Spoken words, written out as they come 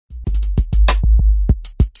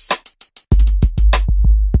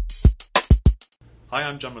Hi,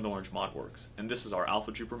 I'm John with Orange Modworks, and this is our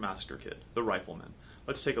Alpha Trooper Massacre Kit, the Rifleman.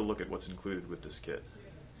 Let's take a look at what's included with this kit.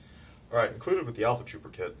 Alright, included with the Alpha Trooper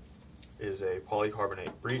kit is a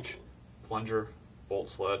polycarbonate breech, plunger, bolt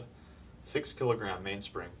sled, 6 kilogram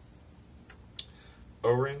mainspring,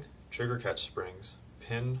 O-ring, trigger catch springs,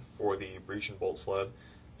 pin for the breech and bolt sled,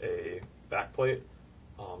 a backplate,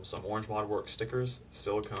 some Orange Modworks stickers,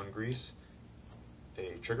 silicone grease,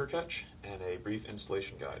 a trigger catch, and a brief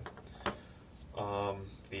installation guide.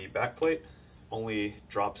 The backplate only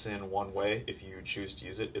drops in one way if you choose to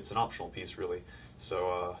use it. It's an optional piece, really.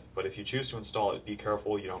 So, but if you choose to install it, be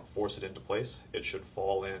careful you don't force it into place. It should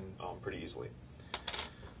fall in pretty easily.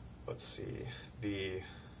 Let's see. The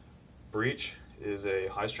breech is a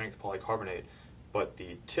high-strength polycarbonate, but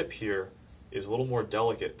the tip here is a little more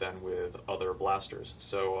delicate than with other blasters.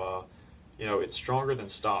 So, you know, it's stronger than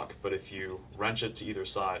stock, but if you wrench it to either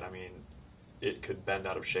side, I mean, it could bend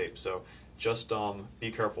out of shape. So just be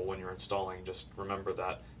careful when you're installing. Just remember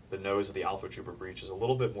that the nose of the Alpha Trooper breech is a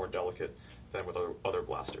little bit more delicate than with other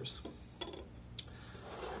blasters.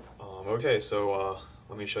 Okay, so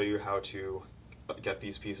let me show you how to get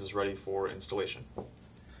these pieces ready for installation.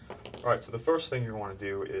 Alright, so the first thing you want to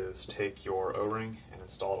do is take your O-ring and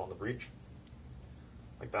install it on the breech,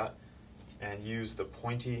 like that, and use the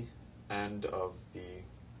pointy end of the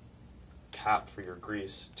cap for your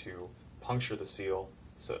grease to puncture the seal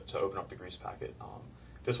to open up the grease packet.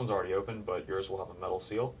 This one's already open, but yours will have a metal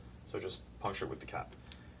seal, so just puncture it with the cap.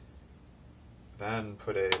 Then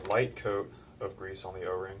put a light coat of grease on the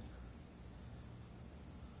O-ring.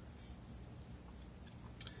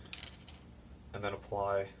 And then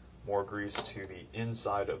apply more grease to the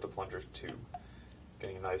inside of the plunger tube,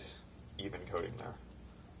 getting a nice even coating there.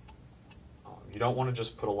 You don't want to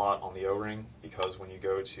just put a lot on the O-ring, because when you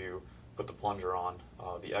go to put the plunger on,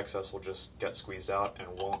 the excess will just get squeezed out and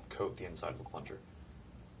won't coat the inside of the plunger.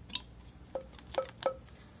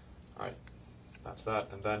 Alright, that's that.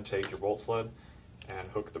 And then take your bolt sled and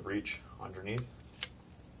hook the breech underneath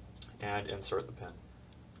and insert the pin.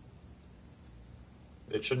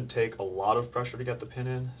 It shouldn't take a lot of pressure to get the pin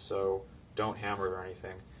in, so don't hammer it or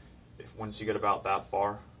anything. Once you get about that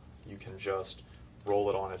far, you can just roll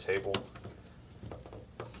it on a table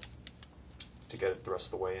to get it the rest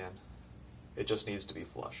of the way in. It just needs to be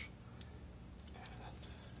flush.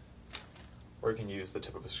 Or you can use the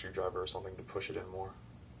tip of a screwdriver or something to push it in more.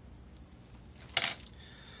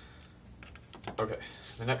 Okay,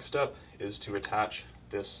 the next step is to attach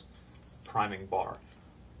this priming bar.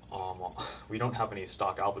 We don't have any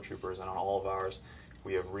stock Alpha Troopers, and on all of ours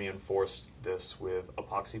we have reinforced this with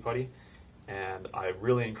epoxy putty, and I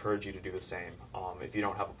really encourage you to do the same. If you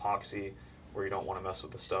don't have epoxy, or you don't want to mess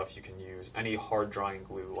with the stuff, you can use any hard drying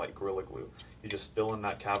glue like Gorilla Glue. You just fill in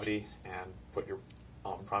that cavity and put your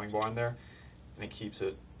priming bar in there, and it keeps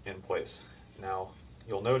it in place. Now,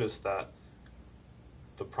 you'll notice that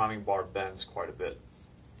the priming bar bends quite a bit,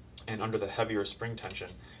 and under the heavier spring tension,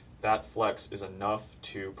 that flex is enough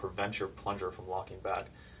to prevent your plunger from locking back.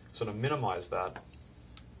 So to minimize that,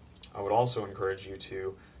 I would also encourage you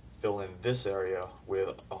to fill in this area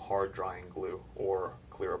with a hard drying glue or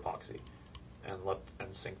clear epoxy, and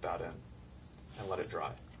sink that in and let it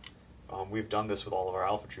dry. We've done this with all of our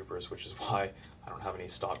Alpha Troopers, which is why I don't have any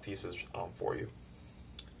stock pieces for you.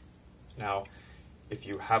 Now, if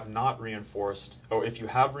you have reinforced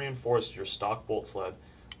your stock bolt sled,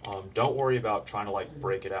 don't worry about trying to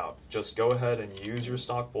break it out. Just go ahead and use your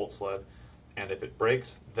stock bolt sled, and if it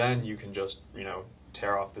breaks, then you can just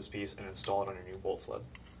tear off this piece and install it on your new bolt sled.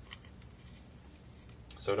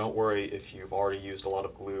 So don't worry if you've already used a lot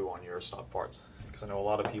of glue on your stock parts, because I know a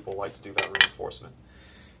lot of people like to do that reinforcement.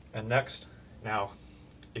 And next, now,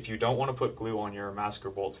 if you don't want to put glue on your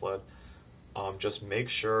Massacre bolt sled, just make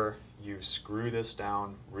sure you screw this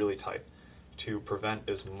down really tight to prevent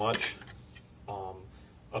as much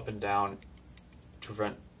up and down, to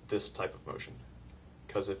prevent this type of motion.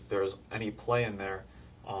 Because if there's any play in there,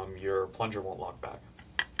 your plunger won't lock back.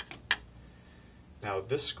 Now,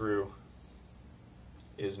 this screw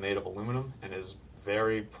is made of aluminum and is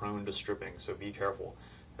very prone to stripping, so be careful.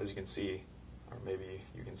 As you can see, or maybe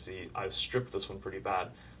you can see, I've stripped this one pretty bad,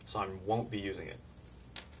 so I won't be using it.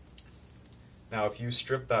 Now, if you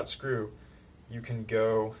strip that screw, you can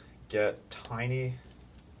go get tiny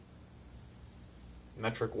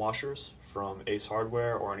metric washers from Ace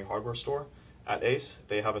Hardware or any hardware store. At Ace,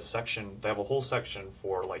 they have a whole section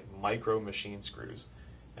for micro machine screws,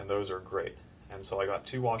 and those are great. And so I got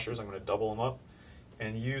 2 washers. I'm going to double them up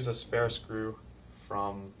and use a spare screw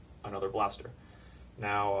from another blaster.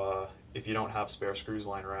 Now, if you don't have spare screws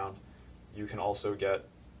lying around, you can also get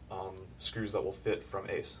screws that will fit from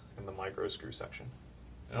Ace in the micro screw section.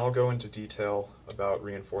 And I'll go into detail about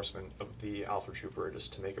reinforcement of the Alpha Trooper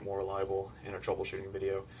just to make it more reliable in a troubleshooting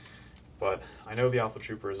video. But I know the Alpha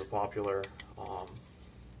Trooper is a popular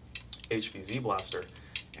HVZ blaster,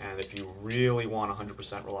 and if you really want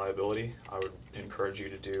 100% reliability, I would encourage you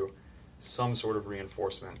to do some sort of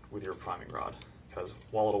reinforcement with your priming rod, because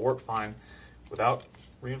while it'll work fine without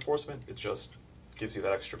reinforcement, it just gives you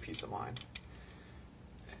that extra peace of mind.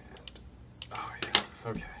 And, oh yeah,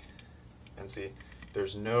 okay. And see,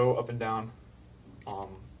 there's no up and down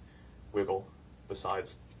wiggle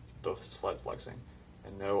besides the sled flexing,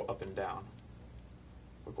 and no up and down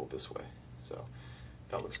wiggle this way. So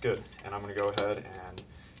that looks good. And I'm going to go ahead and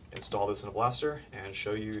install this in a blaster and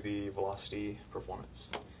show you the velocity performance.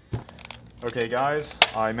 Okay guys,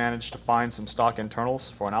 I managed to find some stock internals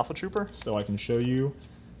for an Alpha Trooper, so I can show you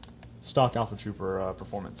stock Alpha Trooper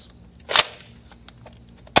performance.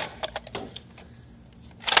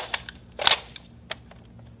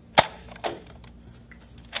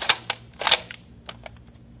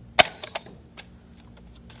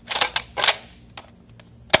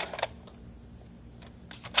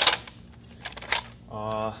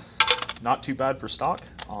 Not too bad for stock.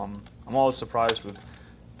 I'm always surprised with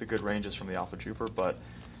the good ranges from the Alpha Trooper, but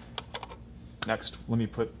next let me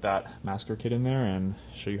put that Massacre Kit in there and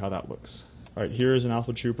show you how that looks. Alright, here is an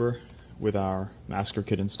Alpha Trooper with our Massacre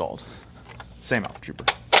Kit installed. Same Alpha Trooper.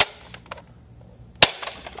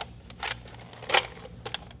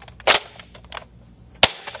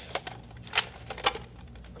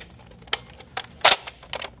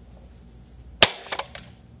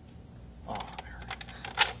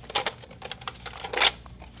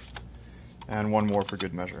 And one more for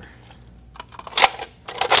good measure.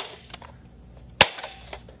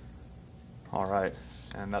 Alright,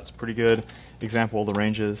 and that's a pretty good example of the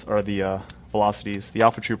ranges, or the velocities. The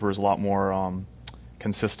Alpha Trooper is a lot more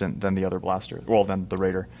consistent than the other blaster, well, than the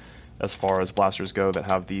Raider, as far as blasters go that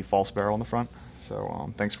have the false barrel in the front.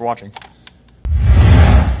 So thanks for watching.